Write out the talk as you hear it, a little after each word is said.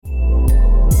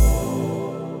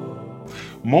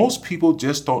Most people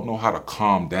just don't know how to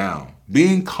calm down.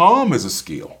 Being calm is a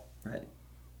skill. Right.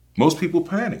 Most people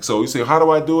panic. So you say, how do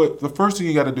I do it? The first thing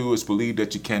you got to do is believe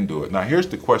that you can do it. Now, here's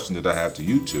the question that I have to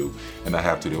you two and I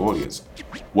have to the audience.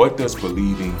 What does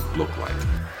believing look like?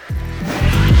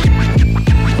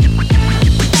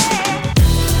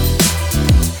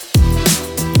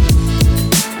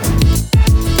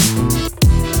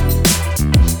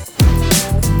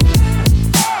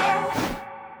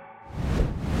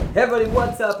 Hey everybody,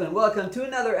 what's up and welcome to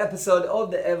another episode of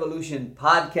the Evolution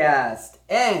Podcast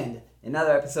and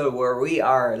another episode where we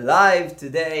are live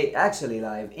today, actually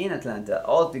live in Atlanta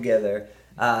all together.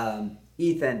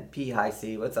 Ethan P.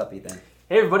 Heisey, what's up Ethan?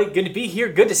 Hey everybody, good to be here.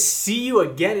 Good to see you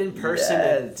again in person.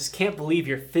 Yes. I just can't believe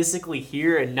you're physically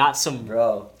here and not some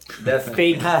Definitely.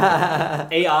 fake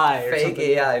AI or Fake something.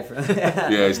 AI.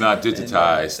 Yeah, it's not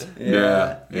digitized.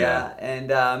 Yeah. And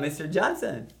Mr.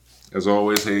 Johnson. As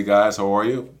always, hey guys, how are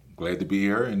you? Glad to be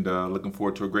here and looking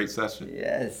forward to a great session.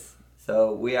 Yes.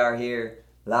 So we are here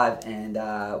live and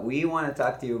we want to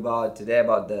talk to you today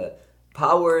about the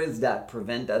powers that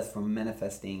prevent us from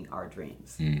manifesting our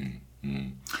dreams.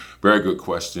 Very good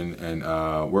question. And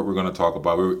what we're going to talk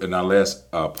about, in our last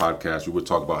podcast, we would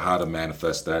talk about how to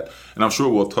manifest that. And I'm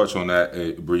sure we'll touch on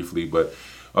that briefly. But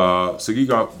Sagi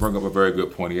brought up a very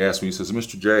good point. He asked me, he says,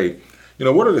 Mr. J,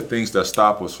 what are the things that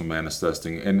stop us from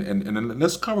manifesting? And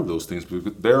let's cover those things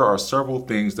because there are several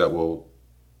things that will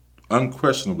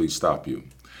unquestionably stop you.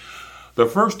 The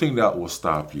first thing that will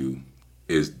stop you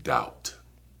is doubt.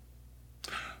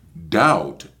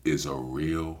 Doubt is a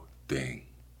real thing.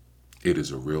 It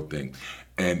is a real thing.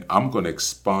 And I'm going to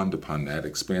expand upon that,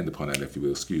 if you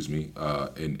will,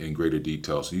 in greater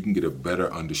detail so you can get a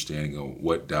better understanding of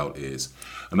what doubt is.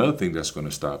 Another thing that's going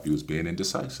to stop you is being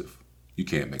indecisive. You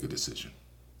can't make a decision.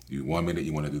 One minute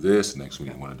you want to do this, the next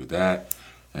minute you want to do that.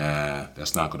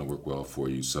 That's not going to work well for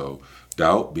you. So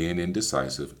doubt, being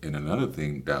indecisive, and another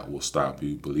thing that will stop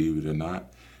you, believe it or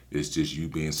not, is just you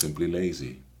being simply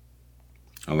lazy.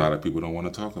 A lot of people don't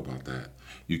want to talk about that.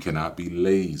 You cannot be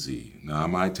lazy. Now,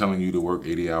 am I telling you to work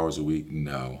 80 hours a week?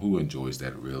 No. Who enjoys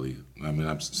that really? I mean,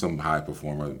 I'm some high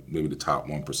performer, maybe the top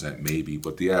 1%, maybe,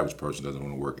 but the average person doesn't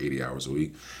want to work 80 hours a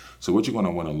week. So what you're going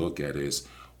to want to look at is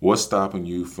what's stopping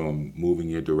you from moving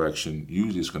your direction.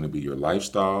 Usually it's going to be your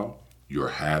lifestyle, your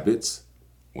habits.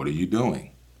 What are you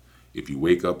doing? If you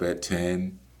wake up at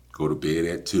 10, go to bed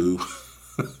at 2,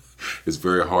 it's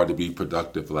very hard to be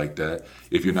productive like that.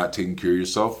 If you're not taking care of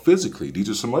yourself physically, these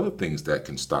are some other things that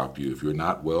can stop you. If you're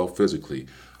not well physically,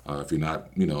 if you're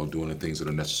not, doing the things that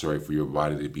are necessary for your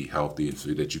body to be healthy and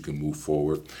so that you can move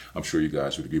forward. I'm sure you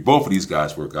guys would agree. Both of these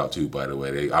guys work out too, by the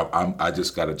way. I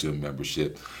just got a gym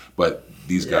membership, but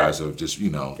these guys are just,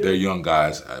 they're young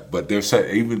guys, but they're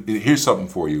set. Even here's something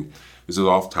for you. This is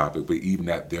off topic, but even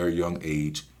at their young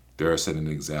age, they're setting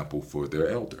an example for their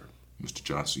elder. Mr.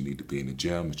 Johnson, you need to be in the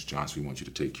gym. Mr. Johnson, we want you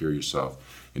to take care of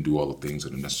yourself and do all the things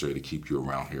that are necessary to keep you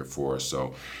around here for us.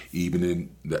 So even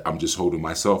I'm just holding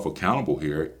myself accountable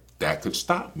here, that could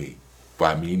stop me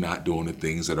by me not doing the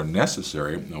things that are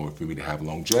necessary in order for me to have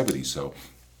longevity. So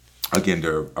again,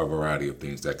 there are a variety of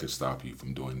things that could stop you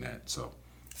from doing that. So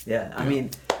I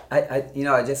mean,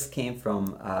 I just came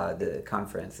from the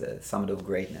conference, Summit of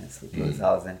Greatness with Lewis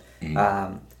Hausen.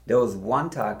 There was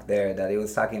one talk there that he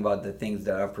was talking about the things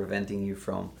that are preventing you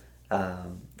from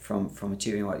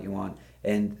achieving what you want.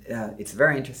 And it's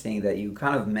very interesting that you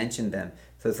kind of mentioned them.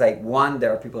 So it's like, one,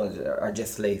 there are people that are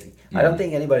just lazy. I don't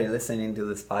think anybody listening to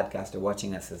this podcast or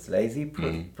watching us is lazy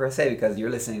per se, because you're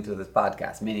listening to this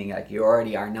podcast, meaning like you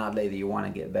already are not lazy, you want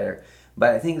to get better.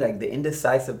 But I think like the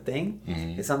indecisive thing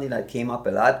is something that came up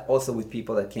a lot also with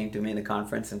people that came to me in the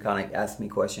conference and kind of like asked me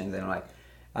questions and like,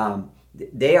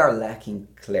 they are lacking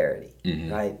clarity,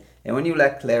 right? And when you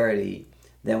lack clarity,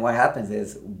 then what happens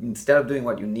is instead of doing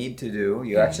what you need to do,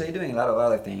 you're actually doing a lot of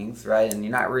other things, right? And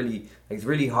you're not really, it's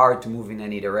really hard to move in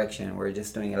any direction. We're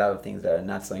just doing a lot of things that are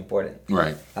not so important.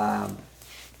 Right.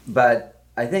 But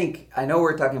I know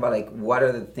we're talking about like what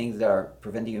are the things that are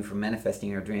preventing you from manifesting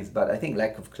your dreams, but I think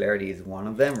lack of clarity is one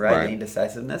of them, right? The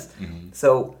indecisiveness.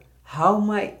 So how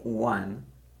might one,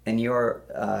 in your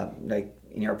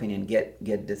opinion,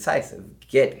 get decisive,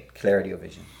 get clarity of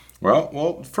vision?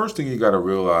 Well, first thing you got to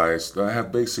realize, I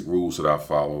have basic rules that I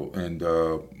follow, and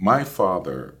my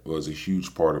father was a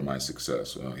huge part of my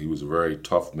success. He was a very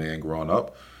tough man growing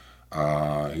up.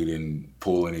 He didn't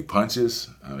pull any punches.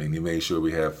 I mean, he made sure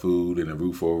we had food and a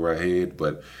roof over our head,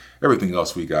 but everything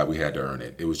else we got, we had to earn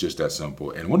it. It was just that simple.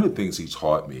 And one of the things he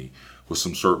taught me with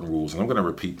some certain rules, and I'm going to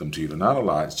repeat them to you. They're not a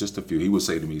lot, it's just a few. He would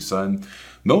say to me, son,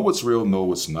 know what's real, know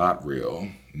what's not real.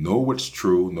 Know what's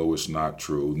true, know what's not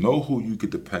true. Know who you could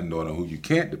depend on and who you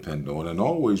can't depend on. And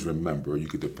always remember, you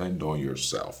could depend on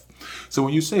yourself. So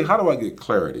when you say, how do I get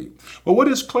clarity? Well, what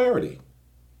is clarity?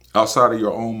 Outside of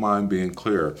your own mind being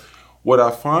clear. What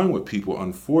I find with people,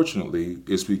 unfortunately,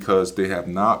 is because they have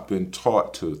not been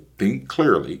taught to think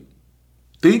clearly.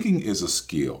 Thinking is a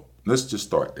skill. Let's just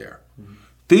start there.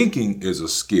 Thinking is a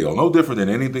skill, no different than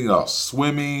anything else.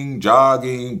 Swimming,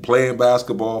 jogging, playing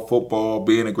basketball, football,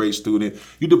 being a great student.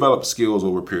 You develop skills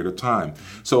over a period of time.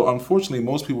 So unfortunately,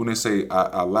 most people, when they say,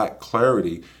 I lack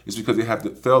clarity, it's because they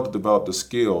have failed to develop the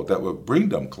skill that would bring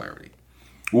them clarity.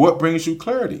 What brings you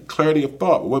clarity? Clarity of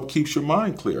thought. What keeps your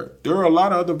mind clear? There are a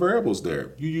lot of other variables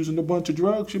there. You using a bunch of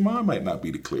drugs, your mind might not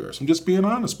be the clearest. I'm just being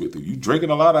honest with you. You drinking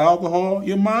a lot of alcohol,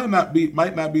 your mind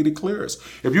might not be the clearest.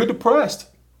 If you're depressed,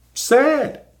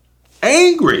 sad,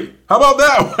 angry, how about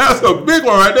that one? That's a big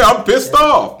one right there. I'm pissed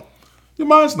off. Your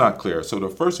mind's not clear. So the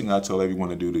first thing I tell everyone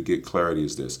to do to get clarity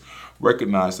is this.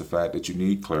 Recognize the fact that you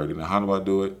need clarity. Now, how do I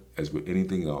do it? As with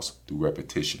anything else, through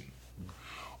repetition.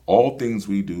 All things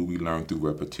we do, we learn through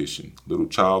repetition. Little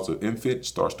child's an infant,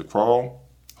 starts to crawl,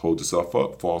 holds itself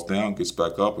up, falls down, gets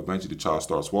back up. Eventually, the child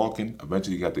starts walking.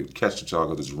 Eventually, you have to catch the child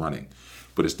because it's running.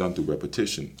 But it's done through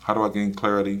repetition. How do I gain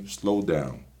clarity? Slow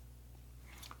down.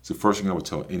 It's the first thing I would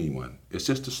tell anyone. It's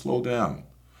just to slow down.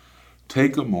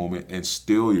 Take a moment and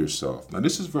still yourself. Now,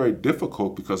 this is very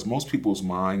difficult because most people's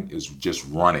mind is just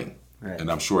running. Right.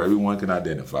 And I'm sure everyone can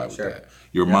identify with that.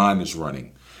 Your mind is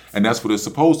running. And that's what it's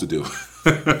supposed to do.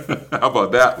 How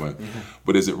about that one? Mm-hmm.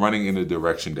 But is it running in the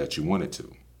direction that you want it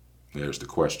to? There's the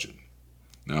question.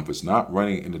 Now, if it's not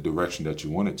running in the direction that you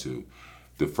want it to,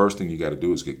 the first thing you got to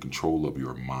do is get control of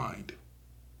your mind.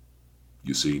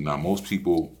 You see, now most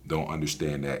people don't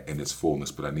understand that in its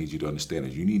fullness, but I need you to understand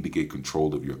that you need to get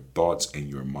control of your thoughts and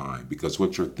your mind, because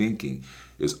what you're thinking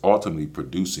is ultimately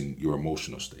producing your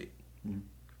emotional state. Mm-hmm.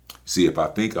 See, if I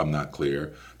think I'm not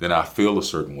clear, then I feel a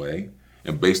certain way.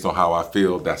 And based on how I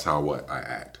feel, that's how I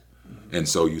act. Mm-hmm. And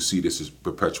so you see this is a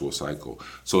perpetual cycle.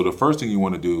 So the first thing you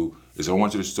want to do is I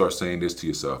want you to start saying this to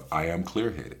yourself. I am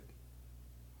clear-headed.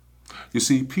 You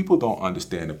see, people don't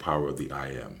understand the power of the I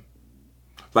am.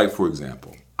 Like, for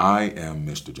example, I am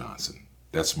Mr. Johnson.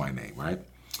 That's my name, right?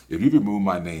 If you remove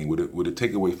my name, would it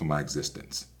take away from my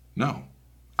existence? No.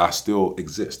 I still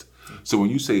exist. So when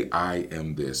you say I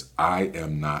am this, I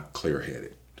am not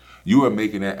clear-headed. You are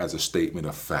making that as a statement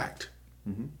of fact.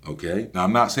 Mm-hmm. Okay? Now,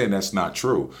 I'm not saying that's not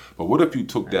true, but what if you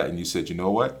took that and you said, you know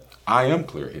what? I am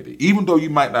clear-headed, even though you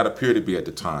might not appear to be at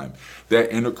the time.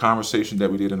 That inner conversation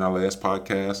that we did in our last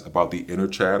podcast about the inner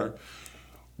chatter,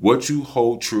 what you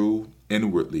hold true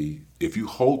inwardly, if you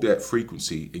hold that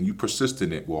frequency and you persist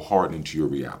in it, will harden into your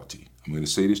reality. I'm going to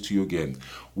say this to you again.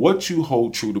 What you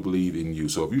hold true to believe in you.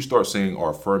 So if you start saying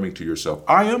or affirming to yourself,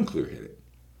 I am clear-headed,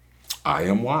 I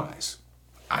am wise,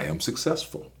 I am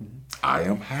successful, I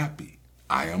am happy,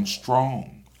 I am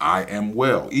strong, I am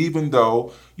well. Even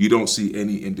though you don't see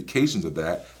any indications of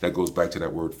that, that goes back to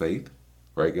that word faith,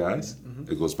 right, guys?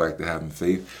 Mm-hmm. It goes back to having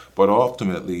faith. But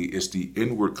ultimately, it's the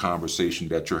inward conversation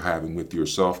that you're having with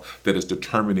yourself that is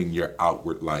determining your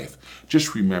outward life.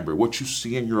 Just remember, what you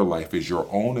see in your life is your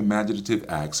own imaginative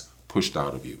acts pushed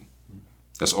out of you.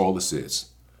 That's all this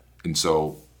is. And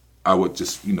so I would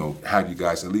just, have you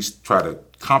guys at least try to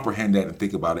comprehend that and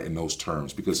think about it in those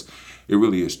terms, because it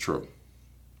really is true.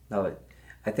 No,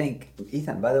 I think,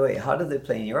 Ethan, by the way, how does it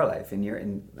play in your life?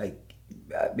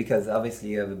 Because obviously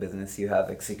you have a business, you have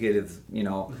executives,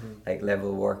 like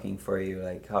level working for you.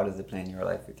 Like, how does it play in your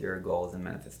life with your goals and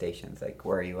manifestations? Like,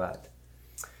 where are you at?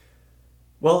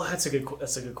 Well, that's a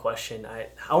good question. I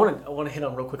want to hit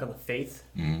on real quick on the faith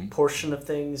portion of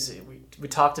things. We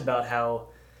talked about how,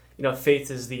 faith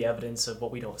is the evidence of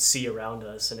what we don't see around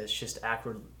us, and it's just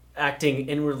acting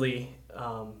inwardly,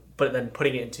 but then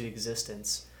putting it into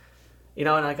existence. And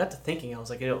I got to thinking, I was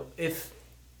like,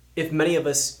 if many of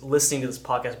us listening to this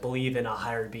podcast believe in a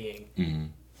higher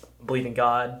being, believe in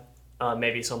God,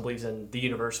 maybe someone believes in the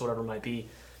universe, whatever it might be.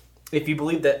 If you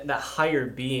believe that higher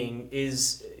being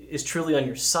is truly on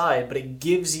your side, but it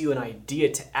gives you an idea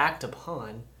to act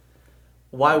upon,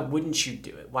 why wouldn't you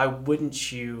do it? Why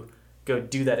wouldn't you go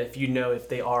do that if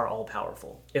they are all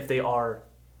powerful, if they are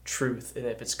truth, and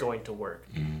if it's going to work?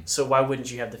 So why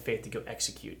wouldn't you have the faith to go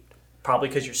execute? Probably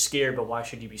because you're scared, but why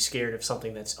should you be scared of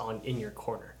something that's in your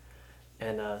corner?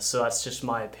 And so that's just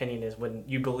my opinion, is when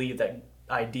you believe that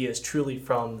idea is truly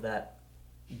from that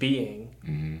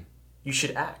being, you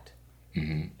should act.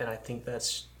 And I think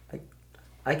that's...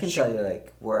 I can tell you,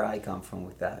 where I come from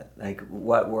with that.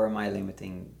 What were my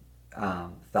limiting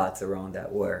thoughts around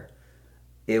that were,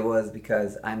 it was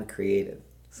because I'm a creative.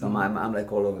 So I'm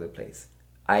like all over the place.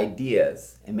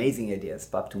 Ideas, amazing ideas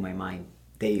pop to my mind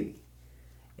daily.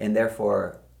 And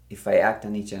therefore, if I act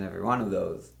on each and every one of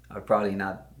those, I'll probably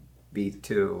not be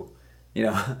too, and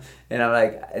I'm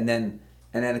like, and then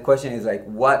the question is like,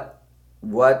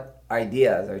 what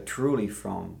ideas are truly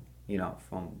from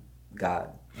God?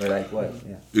 Or like what?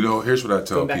 Yeah. Here's what I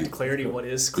tell Going back people. to clarity, what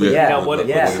is clarity? Yeah. What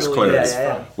Yeah. truly Clarity. is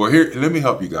Yeah. from. Well, here, let me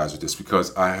help you guys with this,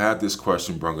 because I had this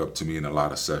question brought up to me in a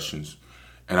lot of sessions,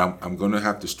 and I'm going to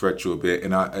have to stretch you a bit.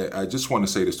 And I just want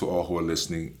to say this to all who are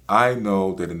listening. I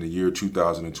know that in the year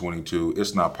 2022,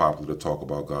 it's not popular to talk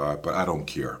about God, but I don't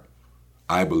care.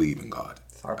 I believe in God.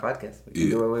 It's our podcast. We can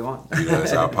do what we want.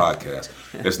 It's our podcast.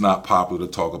 It's not popular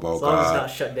to talk about As long God. as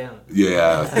it's not shut down.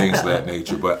 Yeah, things of that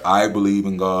nature. But I believe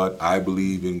in God. I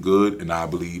believe in good, and I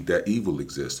believe that evil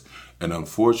exists. And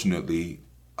unfortunately,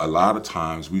 a lot of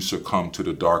times we succumb to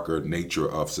the darker nature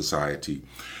of society.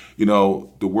 The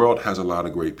world has a lot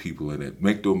of great people in it.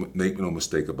 Make no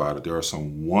mistake about it. There are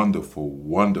some wonderful,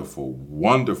 wonderful,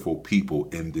 wonderful people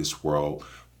in this world.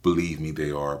 Believe me,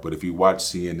 they are. But if you watch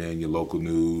CNN, your local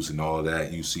news and all of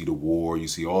that, you see the war, you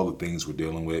see all the things we're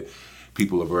dealing with.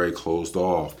 People are very closed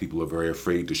off. People are very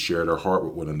afraid to share their heart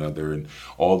with one another, and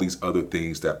all these other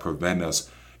things that prevent us,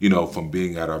 from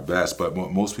being at our best. But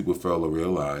what most people fail to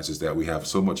realize is that we have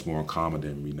so much more in common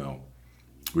than we know.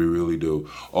 We really do.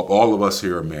 All of us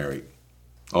here are married.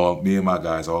 Me and my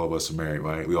guys, all of us are married,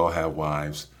 right? We all have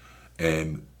wives,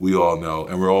 and we all know,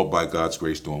 and we're all, by God's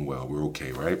grace, doing well. We're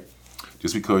okay, right?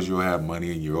 Just because you have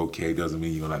money and you're okay doesn't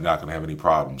mean you're not going to have any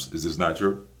problems. Is this not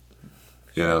true?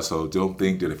 So don't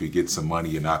think that if you get some money,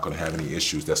 you're not going to have any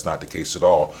issues. That's not the case at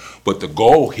all. But the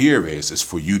goal here is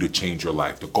for you to change your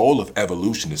life. The goal of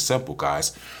evolution is simple,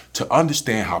 guys. To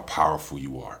understand how powerful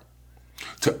you are.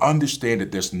 To understand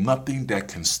that there's nothing that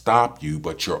can stop you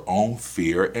but your own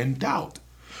fear and doubt.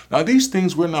 Now, these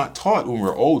things we're not taught when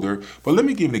we're older, but let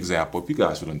me give an example, if you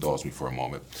guys would indulge me for a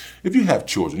moment. If you have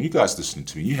children, you guys listen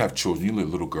to me, you have children, you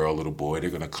little girl, little boy, they're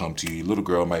going to come to you. Little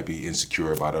girl might be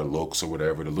insecure about her looks or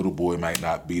whatever. The little boy might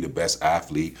not be the best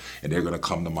athlete, and they're going to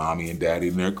come to mommy and daddy,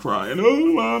 and they're crying,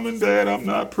 "Oh, mom and dad, I'm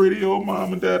not pretty. Oh,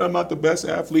 mom and dad, I'm not the best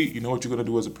athlete." You know what you're going to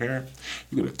do as a parent?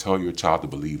 You're going to tell your child to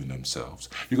believe in themselves.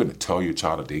 You're going to tell your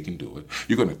child that they can do it.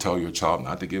 You're going to tell your child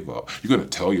not to give up. You're going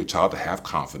to tell your child to have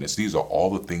confidence. These are all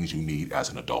the things you need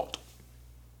as an adult.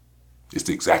 It's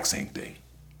the exact same thing.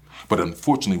 But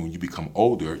unfortunately, when you become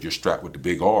older, you're strapped with the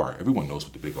big R. Everyone knows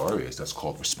what the big R is. That's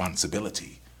called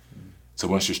responsibility. So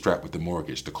once you're strapped with the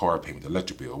mortgage, the car payment, the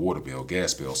electric bill, water bill,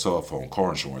 gas bill, cell phone,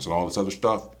 car insurance, and all this other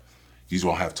stuff, you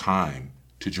don't have time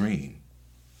to dream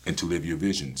and to live your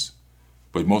visions.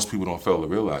 But most people don't fail to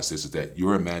realize this, is that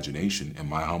your imagination, in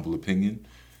my humble opinion,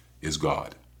 is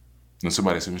God. And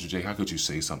somebody said, "Mr. J, how could you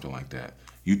say something like that?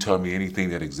 You tell me anything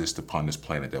that exists upon this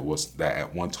planet that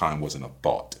at one time wasn't a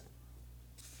thought.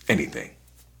 Anything.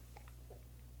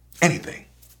 Anything.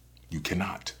 You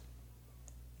cannot.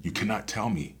 You cannot tell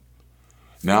me.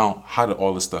 Now, how did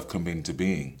all this stuff come into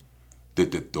being?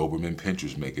 Did the Doberman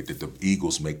Pinschers make it? Did the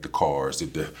Eagles make the cars?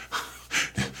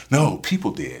 No,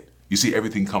 people did. You see,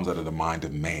 everything comes out of the mind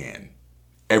of man.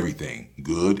 Everything,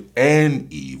 good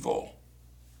and evil.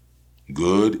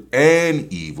 Good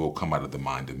and evil come out of the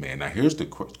mind of man. Now, here's the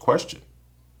question.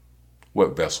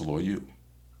 What vessel are you?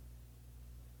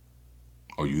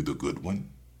 Are you the good one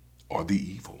or the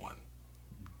evil one?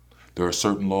 There are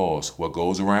certain laws. What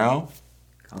goes around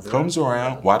comes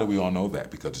around. Why do we all know that?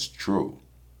 Because it's true.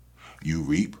 You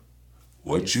reap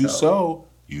what you sow.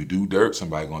 You do dirt,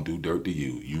 somebody going to do dirt to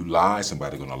you. You lie,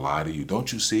 somebody going to lie to you.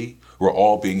 Don't you see? We're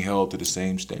all being held to the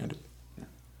same standard. Yeah.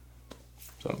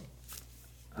 So.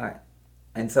 All right.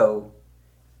 And so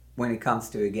when it comes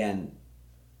to, again,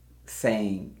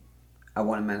 saying, I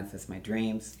want to manifest my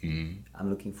dreams, I'm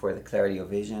looking for the clarity of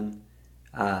vision.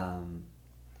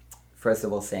 First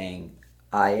of all, saying,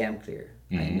 I am clear.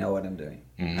 I know what I'm doing.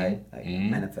 Right? Like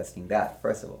manifesting that,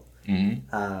 first of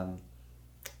all.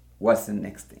 What's the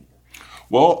next thing?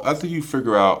 Well, after you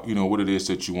figure out, what it is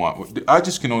that you want, I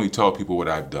just can only tell people what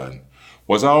I've done.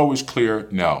 Was I always clear?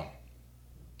 No.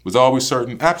 Was I always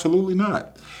certain? Absolutely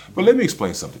not. But let me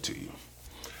explain something to you.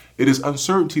 It is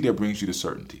uncertainty that brings you to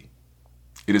certainty.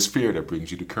 It is fear that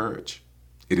brings you to courage.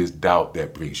 It is doubt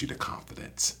that brings you to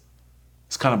confidence.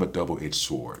 It's kind of a double-edged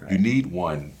sword. Right. You need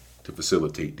one to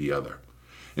facilitate the other.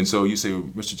 And so you say,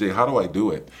 Mr. J, how do I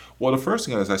do it? Well, the first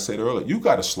thing, as I said earlier, you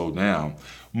got to slow down.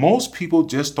 Most people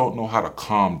just don't know how to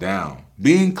calm down.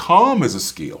 Being calm is a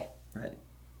skill. Right.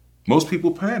 Most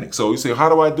people panic. So you say, how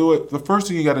do I do it? The first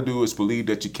thing you got to do is believe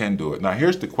that you can do it. Now,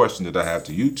 here's the question that I have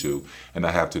to you two and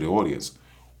I have to the audience.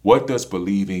 What does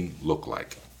believing look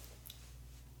like?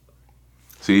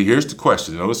 See, here's the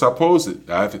question. Notice I pose it.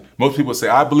 Most people say,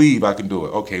 I believe I can do it.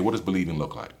 Okay, what does believing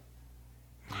look like?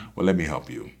 Well, let me help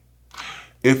you.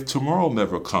 If tomorrow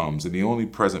never comes and the only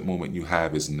present moment you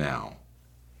have is now,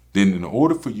 then in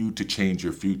order for you to change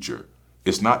your future,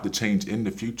 it's not the change in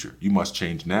the future. You must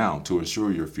change now to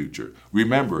ensure your future.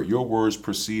 Remember, your words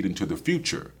proceed into the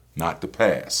future, not the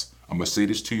past. I'm going to say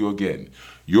this to you again.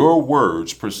 Your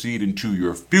words proceed into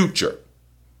your future.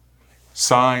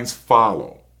 Signs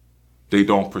follow. They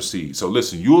don't proceed. So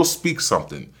listen, you'll speak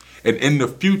something, and in the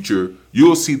future,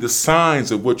 you'll see the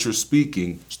signs of what you're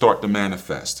speaking start to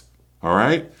manifest. All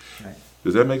right? Right.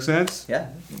 Does that make sense?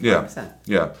 Yeah. 100%.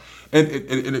 Yeah. And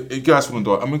you guys want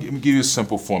to do it. I'm going to give you a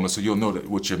simple formula so you'll know that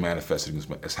what you're manifesting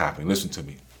is happening. Listen to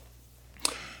me.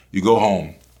 You go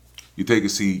home, you take a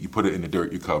seed, you put it in the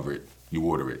dirt, you cover it, you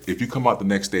water it. If you come out the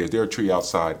next day, is there a tree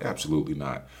outside? Absolutely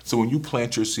not. So when you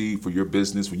plant your seed for your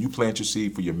business, when you plant your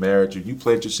seed for your marriage, when you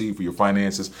plant your seed for your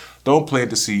finances, don't plant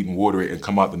the seed and water it and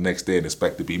come out the next day and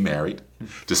expect to be married,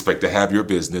 to expect to have your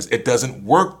business. It doesn't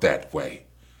work that way.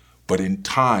 But in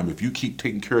time, if you keep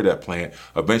taking care of that plant,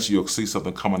 eventually you'll see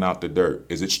something coming out the dirt.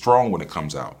 Is it strong when it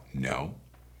comes out? No.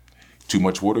 Too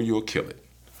much water, you'll kill it.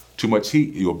 Too much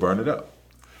heat, you'll burn it up.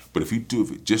 But if you do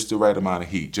just the right amount of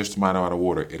heat, just the right amount of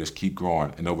water, it'll keep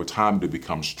growing. And over time, it'll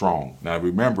become strong. Now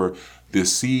remember, the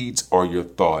seeds are your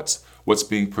thoughts. What's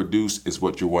being produced is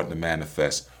what you're wanting to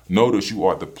manifest. Notice you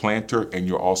are the planter and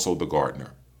you're also the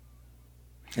gardener.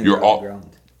 In your own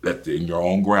ground. In your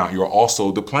own ground. You're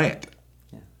also the plant.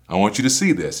 I want you to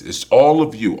see this. It's all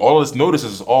of you. All this notice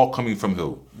is all coming from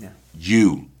who? Yeah.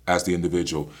 You as the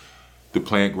individual. The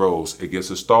plant grows. It gets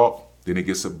a stalk, then it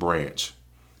gets a branch.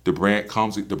 The branch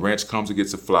comes, it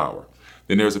gets a flower.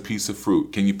 Then there's a piece of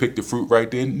fruit. Can you pick the fruit right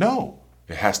then? No.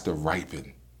 It has to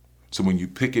ripen. So when you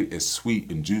pick it, it's sweet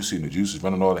and juicy and the juice is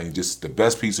running all that. And just the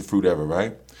best piece of fruit ever,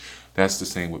 right? That's the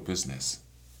same with business.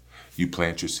 You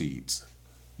plant your seeds.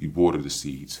 You water the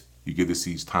seeds. You give the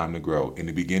seeds time to grow. In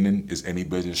the beginning, is any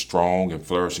business strong and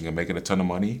flourishing and making a ton of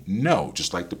money? No,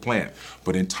 just like the plant.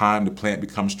 But in time, the plant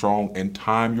becomes strong. In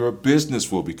time, your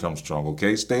business will become strong,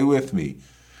 okay? Stay with me.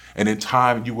 And in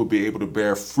time, you will be able to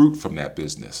bear fruit from that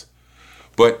business.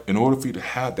 But in order for you to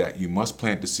have that, you must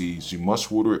plant the seeds, you must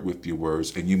water it with your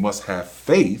words, and you must have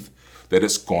faith that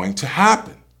it's going to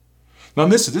happen. Now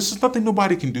listen, this is nothing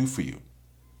nobody can do for you.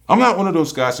 I'm not one of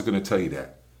those guys that are going to tell you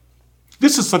that.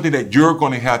 This is something that you're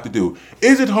going to have to do.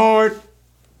 Is it hard?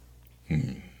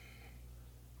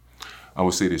 I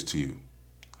will say this to you.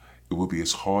 It will be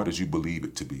as hard as you believe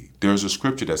it to be. There's a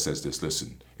scripture that says this.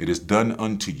 Listen, it is done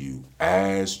unto you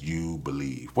as you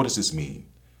believe. What does this mean?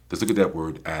 Let's look at that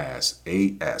word as,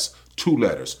 A-S, 2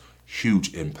 letters,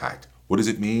 huge impact. What does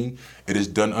it mean? It is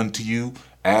done unto you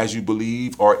as you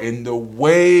believe, or in the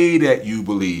way that you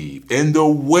believe. In the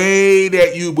way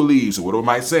that you believe. So what am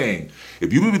I saying?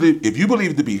 If you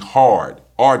believe it to be hard,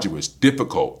 arduous,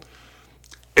 difficult,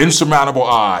 insurmountable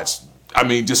odds,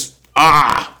 then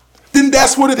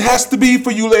that's what it has to be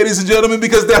for you, ladies and gentlemen,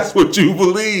 because that's what you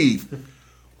believe.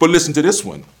 But listen to this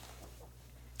one.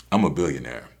 I'm a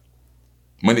billionaire.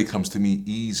 Money comes to me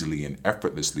easily and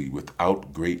effortlessly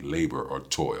without great labor or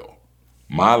toil.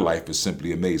 My life is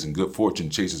simply amazing. Good fortune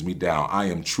chases me down. I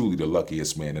am truly the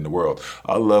luckiest man in the world.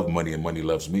 I love money and money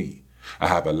loves me. I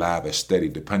have a lavish, steady,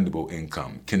 dependable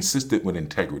income, consistent with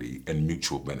integrity and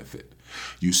mutual benefit.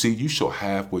 You see, you shall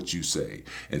have what you say.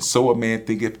 And so a man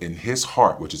thinketh in his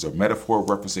heart, which is a metaphor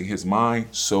referencing his mind,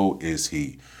 so is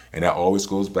he. And that always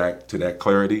goes back to that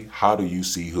clarity. How do you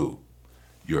see who?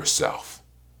 Yourself.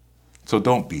 So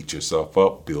don't beat yourself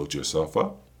up, build yourself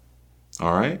up.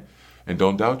 All right? And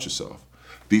don't doubt yourself.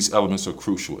 These elements are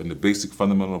crucial in the basic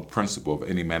fundamental principle of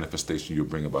any manifestation you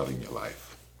bring about in your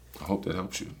life. I hope that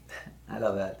helps you. I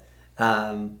love that.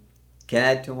 Can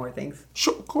I add 2 more things?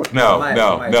 Sure, of course. No, you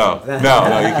can't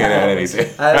add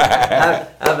anything. I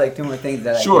have like 2 more things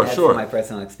that I can add from my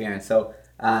personal experience. So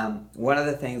one of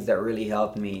the things that really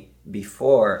helped me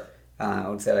before, I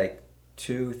would say like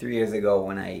 2-3 years ago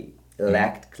when I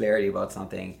lacked clarity about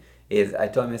something, is I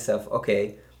told myself,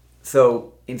 okay,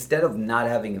 so instead of not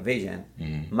having a vision,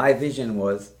 my vision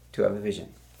was to have a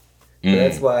vision. So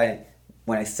that's why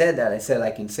when I said that, I said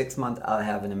like in 6 months, I'll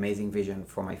have an amazing vision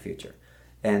for my future.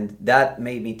 And that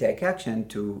made me take action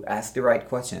to ask the right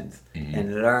questions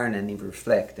and learn and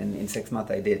reflect. And in 6 months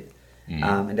I did.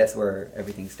 And that's where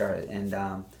everything started. And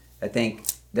I think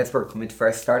that's where Commit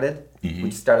First started,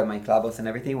 which started my clubhouse and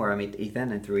everything, where I met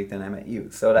Ethan, and through Ethan I met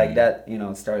you. So like that,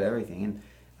 started everything.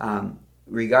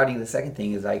 Regarding the second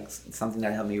thing is like something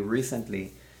that helped me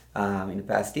recently in the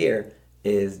past year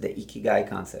is the Ikigai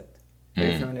concept. Are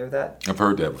you familiar with that? I've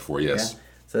heard that before, yes. Yeah.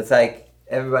 So it's like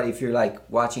everybody, if you're like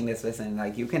watching this, listening,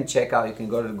 like you can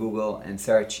go to Google and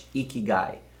search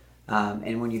Ikigai.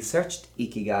 And when you search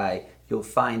Ikigai, you'll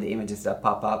find the images that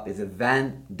pop up is a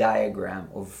Venn diagram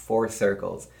of 4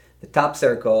 circles. The top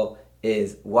circle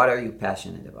is what are you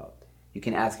passionate about? You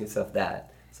can ask yourself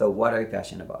that. So what are you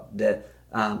passionate about? The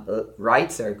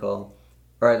right circle,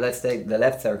 or let's say the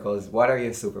left circle, is what are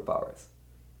your superpowers?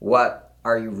 What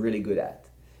are you really good at?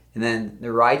 And then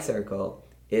the right circle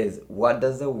is what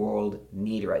does the world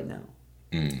need right now?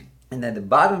 And then the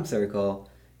bottom circle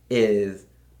is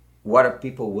what are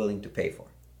people willing to pay for?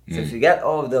 So if you get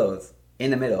all of those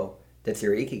in the middle, that's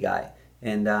your Ikigai.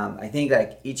 And I think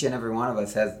like each and every one of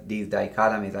us has these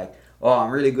dichotomies like, oh,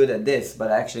 I'm really good at this,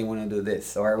 but I actually want to do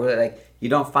this. Or like you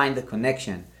don't find the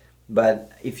connection.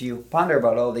 But if you ponder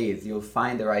about all these, you'll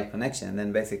find the right connection. And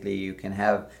then basically you can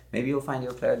maybe you'll find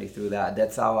your clarity through that.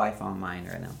 That's how I found mine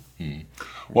right now.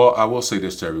 Well, I will say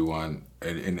this to everyone,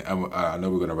 and I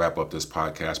know we're going to wrap up this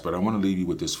podcast, but I want to leave you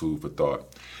with this food for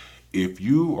thought. If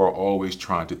you are always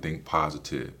trying to think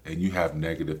positive and you have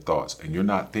negative thoughts and you're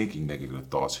not thinking negative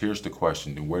thoughts, here's the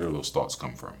question, then where do those thoughts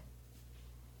come from?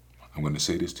 I'm going to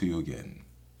say this to you again.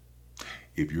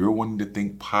 If you're wanting to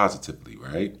think positively,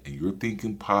 right, and you're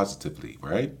thinking positively,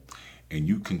 right, and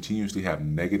you continuously have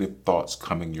negative thoughts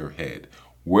coming your head,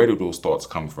 where do those thoughts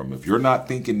come from? If you're not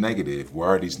thinking negative, where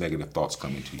are these negative thoughts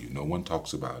coming to you? No one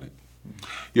talks about it.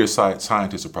 Your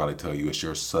scientists will probably tell you it's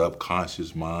your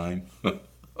subconscious mind.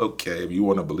 Okay, if you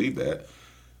want to believe that.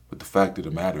 But the fact of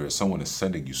the matter is someone is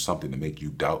sending you something to make you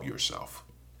doubt yourself.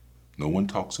 No one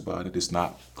talks about it. It's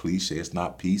not cliche. It's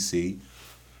not PC.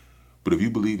 But if you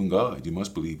believe in God, you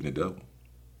must believe in the devil.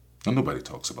 And nobody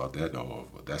talks about that. Oh,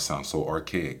 that sounds so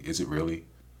archaic. Is it really?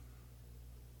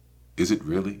 Is it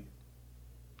really?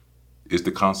 Is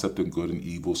the concept of good and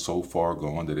evil so far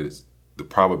gone that the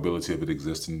probability of it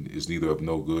existing is neither of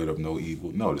no good or of no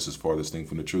evil? No, this is farthest thing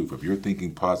from the truth. If you're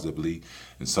thinking positively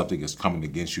and something is coming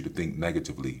against you to think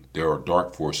negatively, there are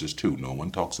dark forces too. No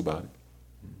one talks about it.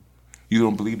 You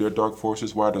don't believe there are dark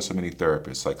forces? Why are there so many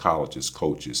therapists, psychologists,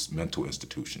 coaches, mental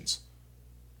institutions?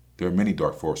 There are many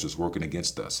dark forces working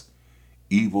against us.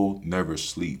 Evil never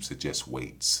sleeps, it just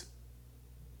waits.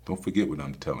 Don't forget what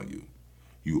I'm telling you.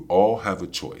 You all have a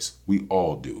choice. We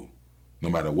all do. No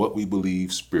matter what we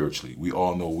believe spiritually, we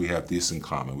all know we have this in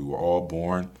common. We were all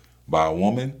born by a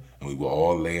woman, and we will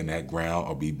all lay in that ground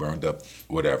or be burned up,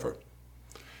 whatever.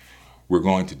 We're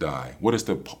going to die. What is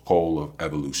the goal of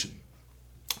evolution?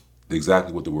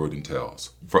 Exactly what the word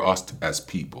entails. For us as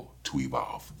people to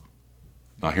evolve.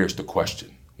 Now here's the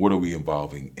question. What are we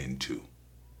evolving into?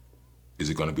 Is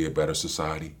it going to be a better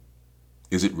society?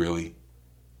 Is it really?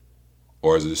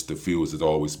 Or is it just the few as it's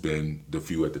always been, the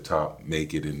few at the top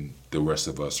make it and the rest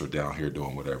of us are down here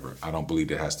doing whatever? I don't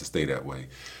believe it has to stay that way.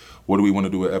 What do we want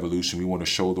to do with evolution? We want to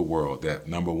show the world that,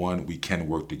 number 1, we can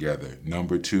work together.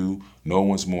 Number 2, no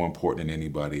one's more important than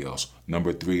anybody else.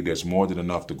 Number 3, there's more than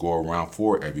enough to go around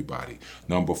for everybody.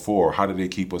 Number 4, how do they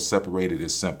keep us separated?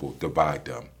 It's simple, divide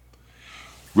them.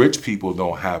 Rich people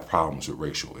don't have problems with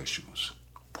racial issues.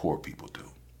 Poor people do.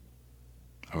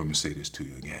 I'm going to say this to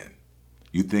you again.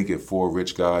 You think if 4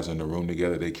 rich guys in the room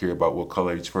together, they care about what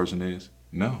color each person is?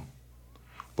 No.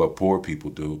 But poor people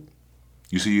do.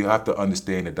 You see, you have to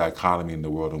understand the dichotomy in the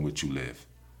world in which you live.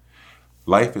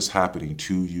 Life is happening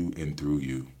to you and through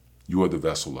you. You are the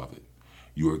vessel of it.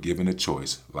 You are given a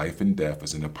choice. Life and death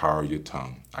is in the power of your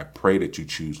tongue. I pray that you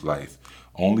choose life.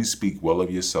 Only speak well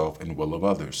of yourself and well of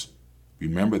others.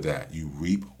 Remember that. You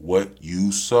reap what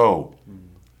you sow.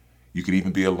 You could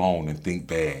even be alone and think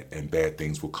bad, and bad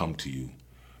things will come to you.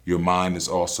 Your mind is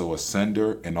also a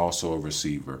sender and also a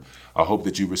receiver. I hope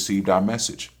that you received our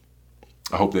message.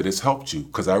 I hope that it's helped you,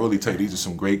 because I really tell you, these are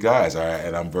some great guys,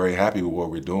 and I'm very happy with what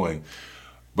we're doing.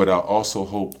 But I also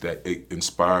hope that it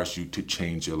inspires you to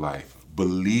change your life.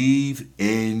 Believe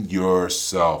in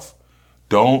yourself.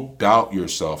 Don't doubt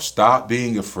yourself. Stop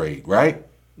being afraid, right?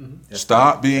 Mm-hmm.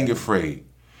 Stop being afraid.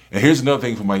 And here's another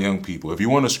thing for my young people. If you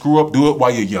want to screw up, do it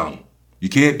while you're young. You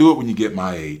can't do it when you get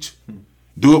my age.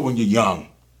 Do it when you're young.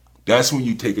 That's when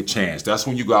you take a chance. That's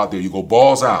when you go out there. You go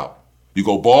balls out. You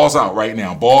go balls out right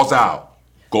now. Balls out.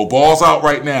 Go balls out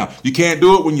right now. You can't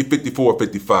do it when you're 54 or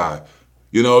 55.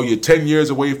 You know, you're 10 years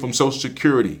away from Social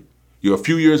Security. You're a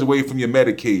few years away from your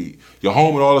Medicaid. You're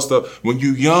home and all this stuff. When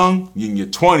you're young, you're in your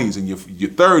 20s and your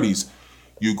 30s,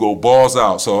 you go balls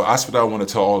out. So that's what I want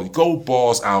to tell all of you. Go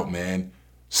balls out, man.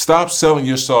 Stop selling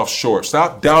yourself short.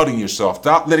 Stop doubting yourself.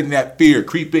 Stop letting that fear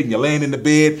creep in. You're laying in the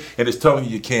bed and it's telling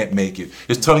you can't make it.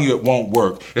 It's telling you it won't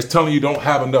work. It's telling you don't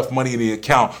have enough money in the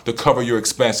account to cover your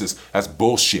expenses. That's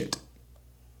bullshit.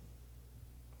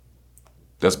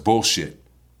 That's bullshit.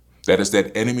 That is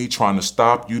that enemy trying to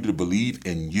stop you to believe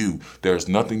in you. There's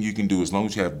nothing you can do. As long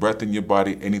as you have breath in your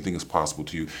body, anything is possible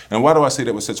to you. And why do I say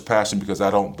that with such passion? Because I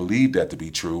don't believe that to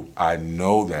be true. I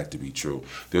know that to be true.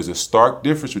 There's a stark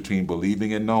difference between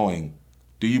believing and knowing.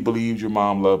 Do you believe your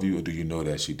mom loved you, or do you know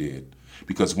that she did?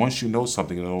 Because once you know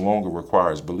something, it no longer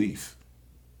requires belief.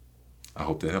 I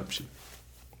hope that helps you.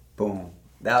 Boom.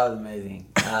 That was amazing.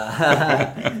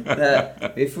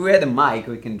 If we had a mic,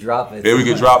 we can drop it. Yeah, we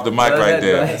can drop the mic right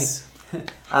there.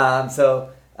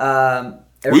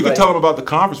 We can tell them about the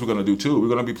conference we're going to do too. We're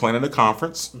going to be planning a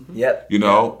conference. Yep. You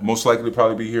know, most likely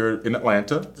probably be here in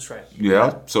Atlanta. That's right.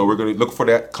 Yeah. So we're going to look for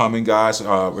that coming, guys.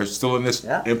 We're still in this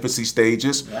infancy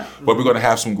stages, but we're going to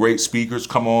have some great speakers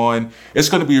come on. It's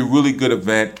going to be a really good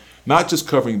event, not just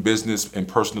covering business and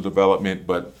personal development,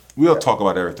 but we'll talk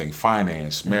about everything,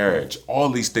 finance, marriage, all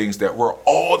these things that we're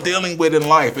all dealing with in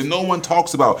life and no one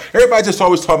talks about. Everybody just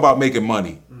always talking about making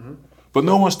money, but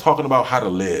no one's talking about how to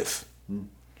live.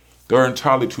 They're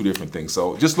entirely two different things.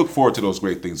 So just look forward to those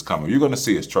great things coming. You're going to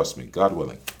see us, trust me, God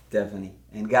willing. Definitely.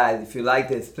 And guys, if you like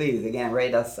this, please, again,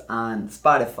 rate us on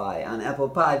Spotify, on Apple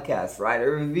Podcasts, write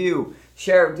a review,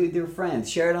 share it with your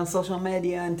friends, share it on social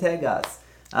media and tag us.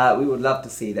 We would love to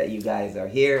see that you guys are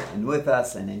here and with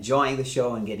us and enjoying the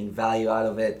show and getting value out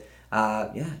of it.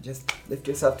 Just lift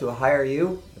yourself to a higher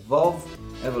you. Evolve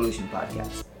Evolution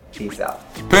Podcast. Peace out.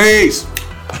 Peace.